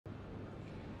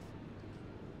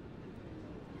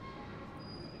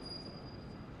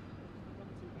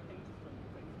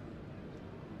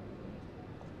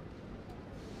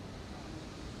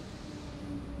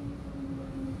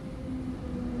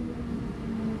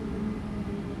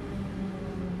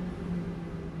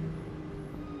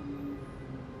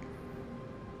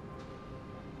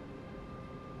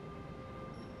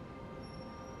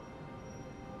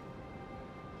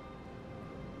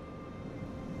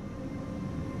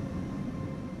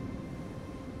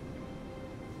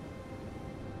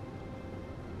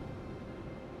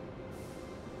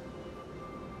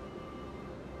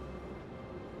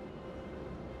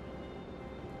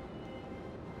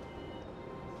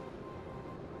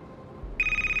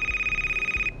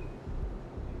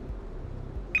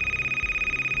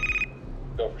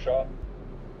Shaw?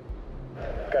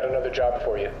 Got another job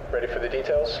for you. Ready for the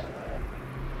details?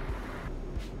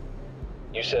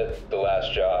 You said the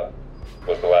last job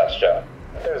was the last job.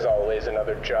 There's always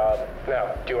another job.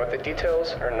 Now, do you want the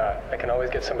details or not? I can always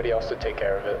get somebody else to take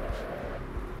care of it.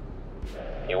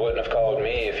 You wouldn't have called me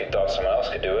if you thought someone else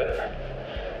could do it.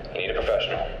 You need a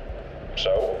professional.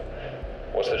 So,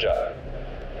 what's the job?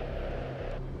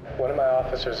 One of my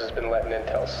officers has been letting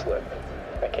intel slip.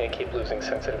 I can't keep losing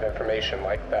sensitive information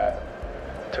like that.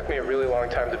 It took me a really long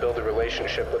time to build a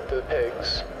relationship with the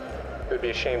pigs. It would be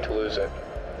a shame to lose it.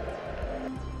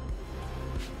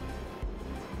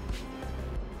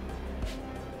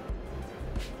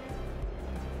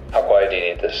 How quiet do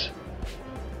you need this?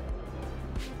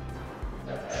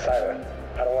 Silent.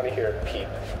 I don't want to hear a peep.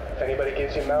 If anybody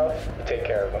gives you mouth, you take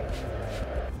care of them.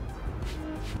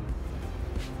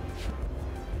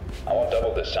 I want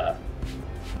double this time.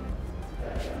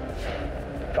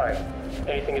 Fine.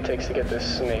 Anything it takes to get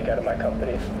this snake out of my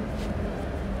company.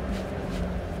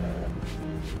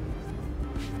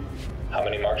 How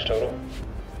many marks total?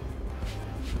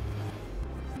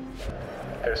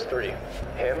 There's 3.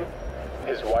 Him,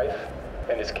 his wife,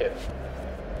 and his kid.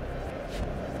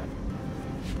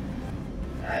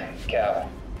 Cal,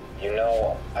 you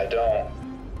know I don't.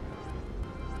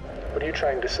 What are you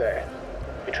trying to say?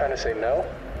 You trying to say no?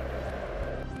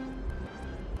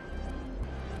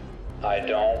 I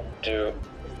don't do...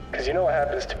 Because you know what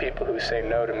happens to people who say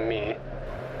no to me.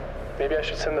 Maybe I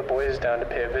should send the boys down to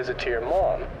pay a visit to your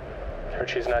mom. Heard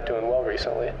she's not doing well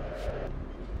recently.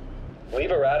 Leave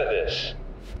her out of this.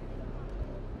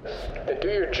 Then do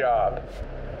your job.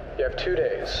 You have 2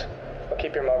 days. I'll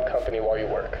keep your mom company while you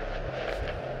work.